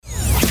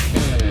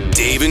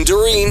Dave and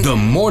Doreen, the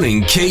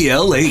Morning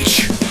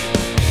KLH.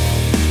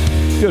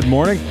 Good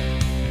morning.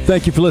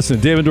 Thank you for listening.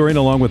 Dave and Doreen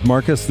along with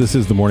Marcus. This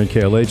is the Morning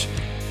KLH.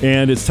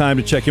 And it's time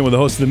to check in with the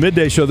host of the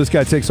Midday Show. This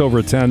guy takes over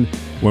at 10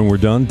 when we're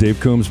done. Dave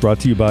Coombs,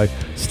 brought to you by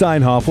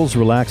Steinhoffels.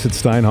 Relax at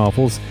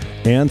Steinhoffels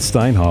and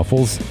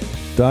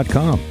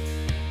steinhoffels.com.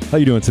 How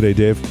you doing today,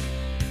 Dave?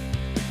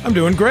 I'm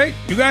doing great.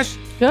 You guys?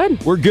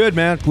 Good. We're good,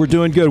 man. We're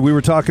doing good. We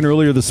were talking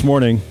earlier this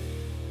morning.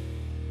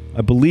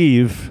 I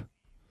believe...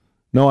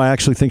 No, I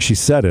actually think she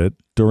said it.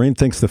 Doreen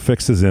thinks the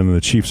fix is in and the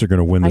Chiefs are going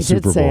to win the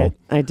Super Bowl.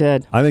 I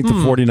did. I think the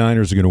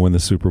 49ers are going to win the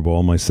Super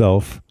Bowl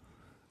myself.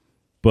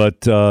 But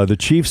the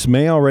Chiefs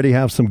may already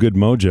have some good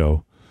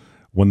mojo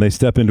when they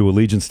step into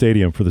Allegiant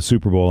Stadium for the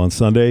Super Bowl on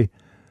Sunday,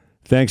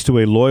 thanks to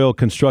a loyal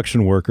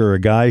construction worker, a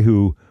guy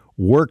who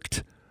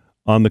worked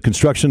on the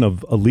construction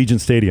of Allegiant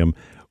Stadium.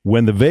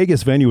 When the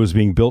Vegas venue was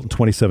being built in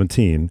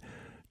 2017,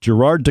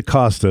 Gerard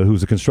DaCosta,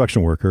 who's a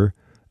construction worker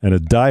and a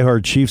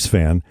diehard Chiefs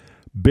fan,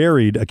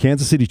 buried a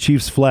Kansas City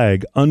Chiefs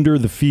flag under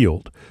the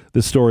field.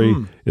 This story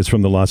is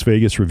from the Las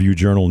Vegas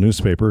Review-Journal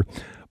newspaper.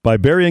 By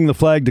burying the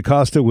flag,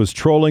 DaCosta was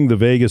trolling the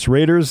Vegas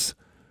Raiders.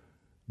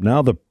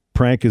 Now the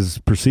prank is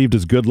perceived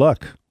as good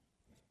luck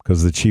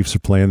because the Chiefs are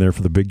playing there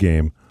for the big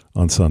game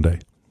on Sunday.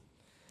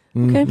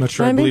 Okay. I'm not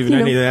sure I believe in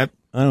any of that.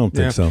 I don't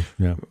think so.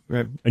 Yeah.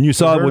 And you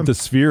saw what the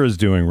Sphere is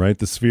doing, right?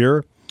 The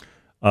Sphere,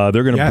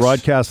 they're going to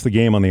broadcast the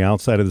game on the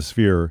outside of the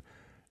Sphere,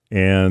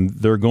 and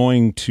they're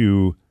going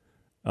to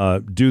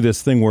do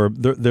this thing where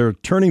they're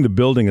turning the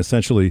building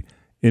essentially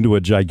into a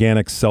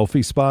gigantic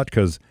selfie spot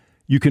because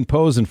you can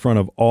pose in front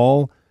of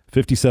all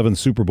 57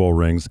 Super Bowl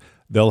rings.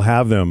 They'll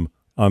have them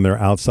on their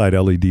outside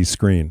LED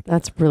screen.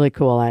 That's really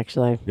cool,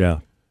 actually.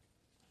 Yeah.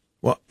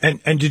 Well, and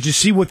did you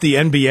see what the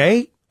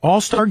NBA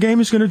All-Star Game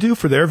is going to do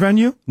for their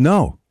venue?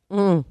 No.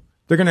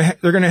 They're going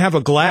to have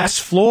a glass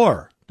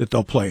floor that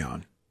they'll play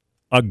on.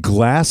 A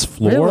glass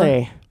floor?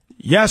 Really?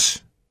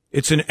 Yes.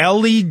 It's an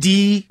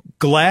LED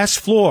glass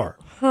floor.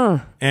 Huh.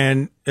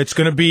 And it's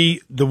going to be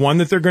the one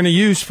that they're going to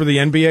use for the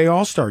NBA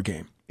All-Star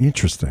Game.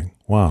 Interesting.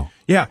 Wow.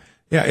 Yeah.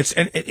 Yeah, it's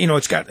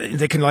got,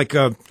 they can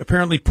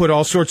apparently put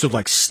all sorts of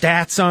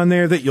stats on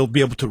there that you'll be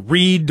able to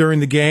read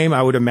during the game.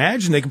 I would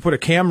imagine they can put a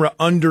camera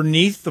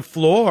underneath the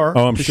floor.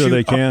 Oh, I'm sure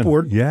they can.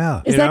 Upward.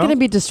 Yeah. Is that going to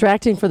be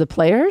distracting for the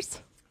players?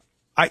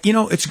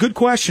 It's a good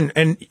question.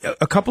 And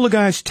a couple of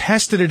guys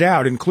tested it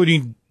out,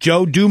 including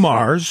Joe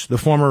Dumars, the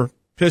former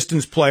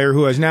Pistons player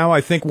who is now, I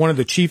think, one of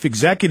the chief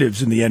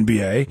executives in the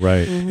NBA.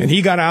 Right. Mm-hmm. And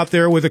he got out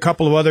there with a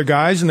couple of other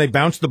guys, and they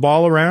bounced the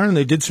ball around, and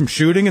they did some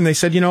shooting, and they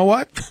said, you know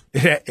what?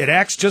 It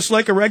acts just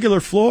like a regular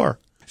floor.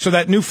 So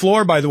that new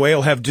floor, by the way,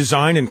 will have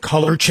design and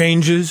color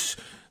changes.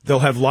 They'll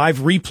have live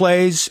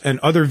replays and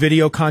other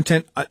video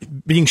content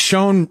being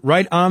shown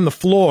right on the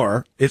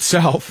floor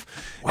itself.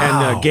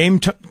 Wow. And game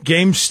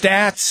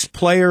stats,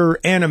 player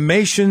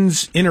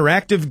animations,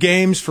 interactive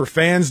games for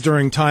fans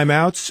during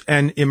timeouts,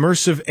 and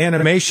immersive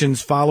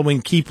animations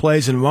following key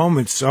plays and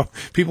moments. So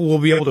people will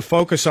be able to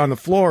focus on the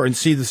floor and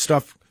see the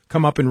stuff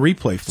come up in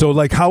replay. So,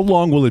 how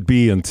long will it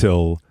be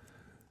until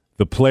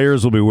the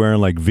players will be wearing,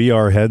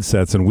 VR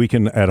headsets and we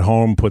can, at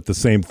home, put the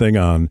same thing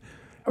on?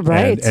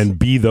 Right. And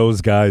be those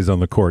guys on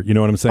the court. You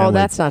know what I'm saying? Oh,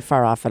 that's not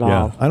far off at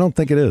all. I don't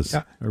think it is.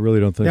 Yeah. I really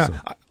don't think so.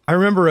 I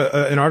remember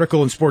an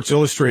article in Sports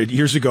Illustrated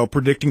years ago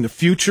predicting the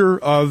future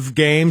of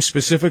games,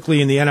 specifically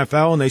in the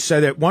NFL, and they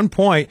said at one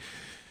point,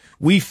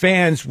 we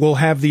fans will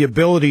have the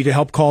ability to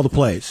help call the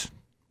plays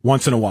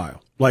once in a while.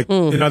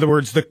 In other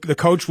words, the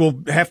coach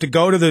will have to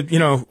go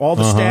to all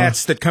the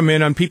stats that come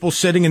in on people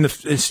sitting in the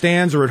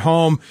stands or at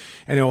home,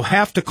 and he'll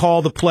have to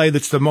call the play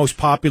that's the most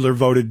popular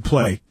voted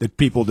play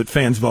that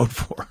fans vote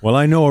for. Well,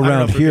 I know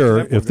around here,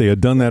 if they had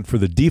done that for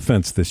the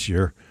defense this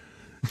year,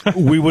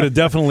 we would have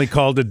definitely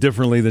called it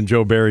differently than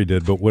Joe Barry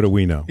did, but what do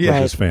we know? Yeah.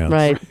 As fans,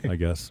 Right. I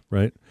guess,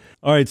 right?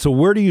 All right, so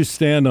where do you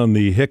stand on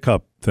the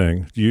hiccup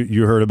thing?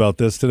 You heard about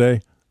this today,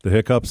 the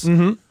hiccups?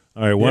 Mm-hmm.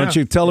 All right, why don't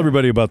you tell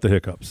everybody about the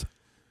hiccups?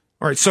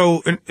 All right,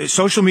 so in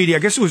social media, I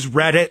guess it was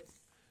Reddit.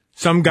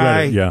 Some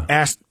guy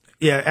asked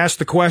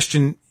the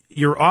question,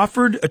 you're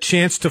offered a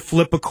chance to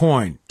flip a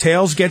coin.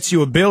 Tails gets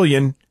you $1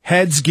 billion,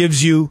 heads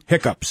gives you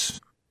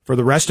hiccups for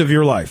the rest of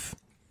your life.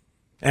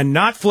 And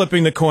not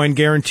flipping the coin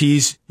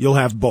guarantees you'll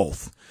have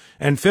both.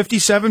 And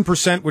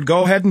 57% would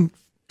go ahead and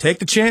take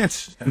the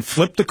chance and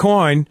flip the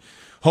coin,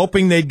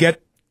 hoping they'd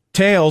get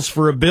tails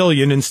for $1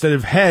 billion instead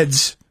of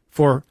heads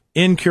for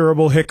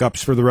incurable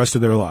hiccups for the rest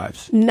of their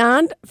lives.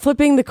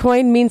 Non-flipping the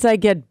coin means I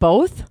get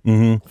both?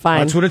 Mm-hmm. Fine.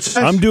 That's what it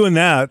says. I'm doing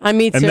that.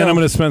 Me too. And then I'm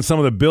going to spend some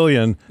of the $1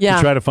 billion to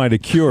try to find a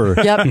cure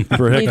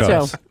for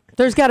hiccups. Me too.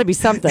 There's got to be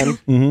something.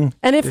 Mm-hmm.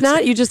 And if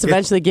not, you just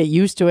eventually get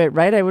used to it,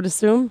 right? I would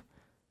assume.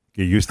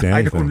 Get used to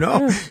anything. I don't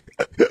know. See?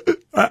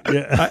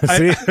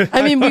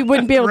 I mean, we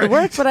wouldn't be able to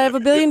work, but I have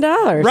 $1 billion.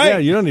 Right. Yeah,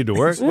 you don't need to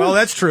work. Well,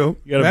 that's true.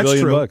 You got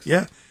 $1 billion.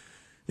 Yeah.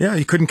 Yeah,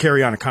 you couldn't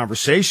carry on a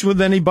conversation with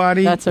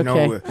anybody. That's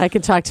okay. I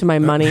can talk to my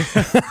money.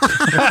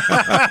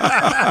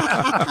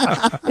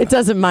 It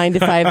doesn't mind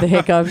if I have the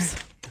hiccups.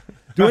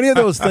 Do any of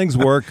those things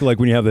work? Like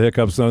when you have the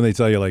hiccups, and they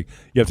tell you like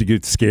you have to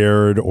get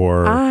scared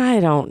or I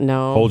don't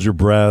know. Hold your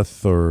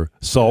breath or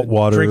salt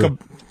water.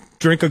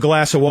 Drink a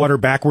glass of water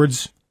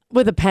backwards.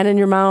 With a pen in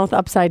your mouth,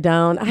 upside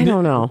down. I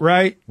don't know.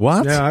 Right?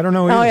 What? Yeah, I don't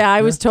know. Oh, yeah.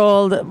 I was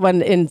told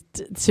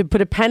to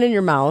put a pen in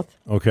your mouth.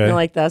 Okay.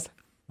 Like this.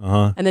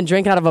 Uh-huh. And then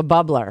drink out of a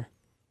bubbler.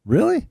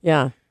 Really?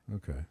 Yeah.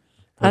 Okay.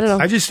 I don't know.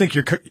 I just think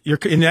you're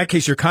in that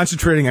case you're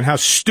concentrating on how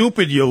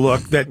stupid you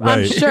look. That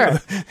I'm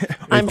sure.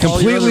 It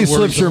completely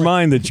slips your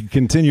mind that you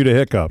continue to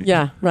hiccup.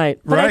 Yeah, right.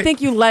 But I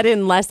think you let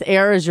in less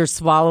air as you're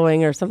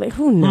swallowing or something.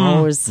 Who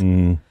knows?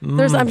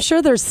 I'm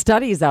sure there's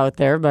studies out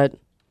there, but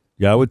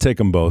yeah, I would take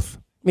them both.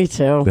 Me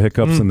too. The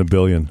hiccups and the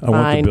billion. I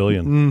want the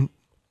billion.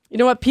 You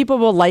know what? People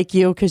will like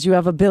you because you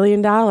have $1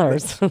 billion.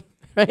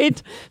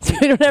 Right? So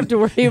you don't have to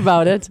worry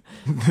about it.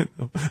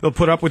 They'll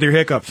put up with your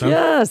hiccups, huh?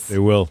 Yes. They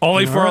will.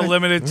 Only for a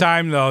limited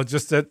time, though.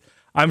 Just that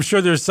I'm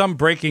sure there's some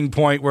breaking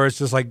point where it's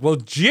just like, well,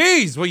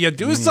 geez, will you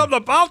do something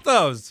about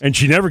those? And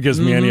she never gives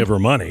me any of her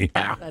money.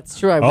 That's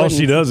true. All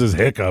she does is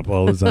hiccup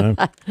all the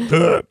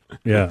time.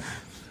 Yeah.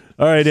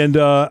 All right, and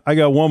I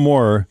got one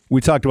more.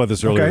 We talked about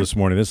this earlier this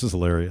morning. This is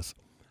hilarious.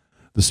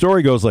 The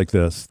story goes like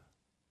this.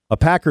 A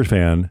Packer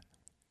fan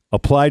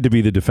applied to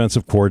be the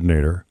defensive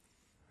coordinator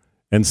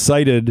and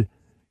cited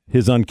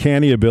his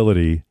uncanny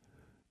ability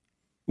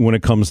when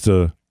it comes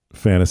to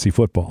fantasy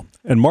football.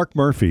 And Mark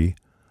Murphy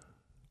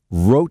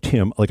wrote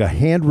him like a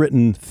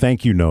handwritten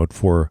thank you note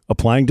for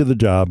applying to the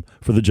job.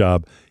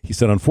 He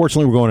said,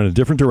 unfortunately, we're going in a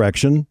different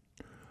direction,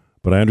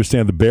 but I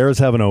understand the Bears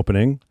have an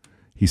opening.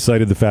 He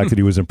cited the fact that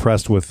he was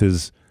impressed with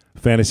his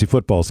fantasy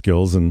football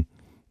skills and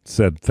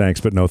said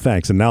thanks, but no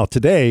thanks. And now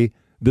today,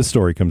 this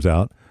story comes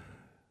out.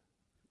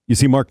 You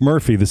see, Mark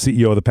Murphy, the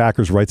CEO of the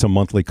Packers, writes a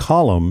monthly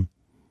column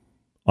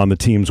on the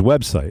team's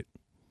website.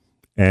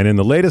 And in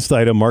the latest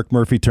item, Mark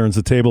Murphy turns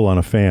the table on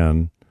a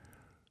fan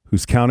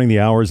who's counting the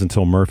hours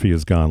until Murphy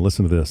is gone.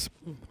 Listen to this.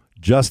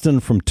 Justin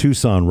from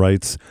Tucson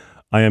writes,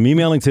 I am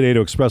emailing today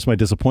to express my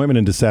disappointment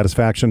and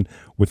dissatisfaction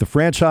with the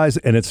franchise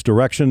and its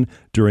direction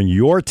during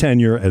your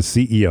tenure as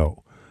CEO.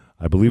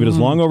 I believe it is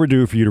long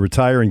overdue for you to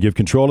retire and give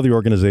control of the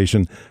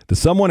organization to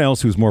someone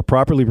else who's more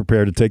properly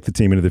prepared to take the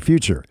team into the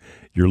future.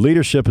 Your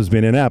leadership has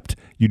been inept.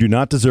 You do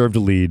not deserve to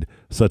lead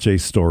such a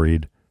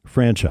storied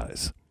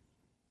franchise.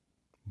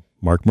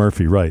 Mark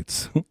Murphy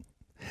writes,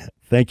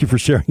 thank you for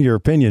sharing your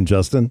opinion,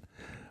 Justin.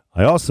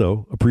 I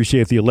also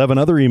appreciate the 11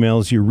 other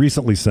emails you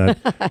recently sent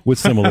with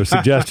similar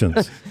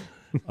suggestions.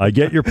 I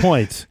get your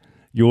point.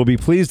 You will be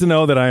pleased to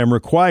know that I am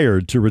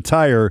required to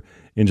retire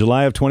in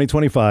July of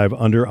 2025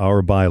 under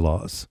our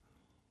bylaws.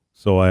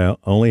 So I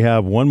only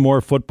have one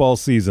more football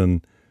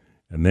season,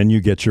 and then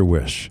you get your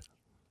wish.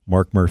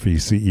 Mark Murphy,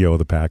 CEO of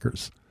the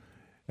Packers.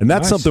 And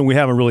that's something we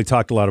haven't really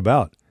talked a lot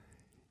about.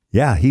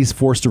 Yeah, he's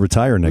forced to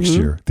retire next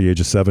year at the age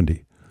of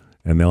 70,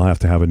 and they'll have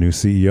to have a new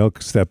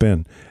CEO step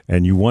in.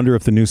 And you wonder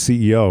if the new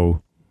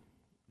CEO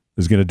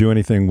is going to do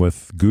anything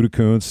with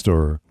Gutekunst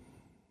or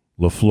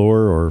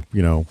LaFleur or,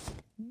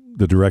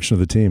 the direction of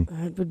the team.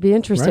 It would be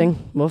interesting.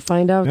 Right. We'll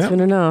find out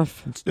soon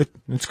enough.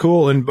 It's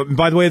cool. And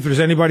by the way, if there's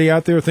anybody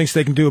out there who thinks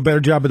they can do a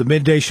better job of the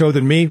midday show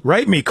than me,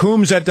 write me,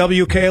 Coombs at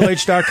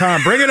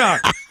WKLH.com. Bring it on.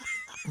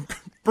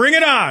 Bring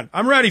it on.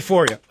 I'm ready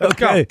for you. Let's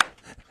go.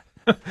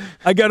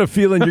 I got a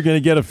feeling you're going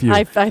to get a few.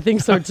 I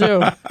think so,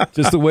 too.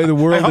 Just the way the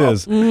world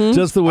is.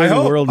 Just the way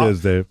the world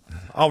is, Dave.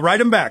 I'll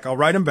write him back. All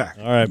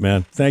right,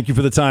 man. Thank you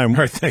for the time. All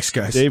right, thanks,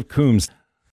 guys. Dave Coombs.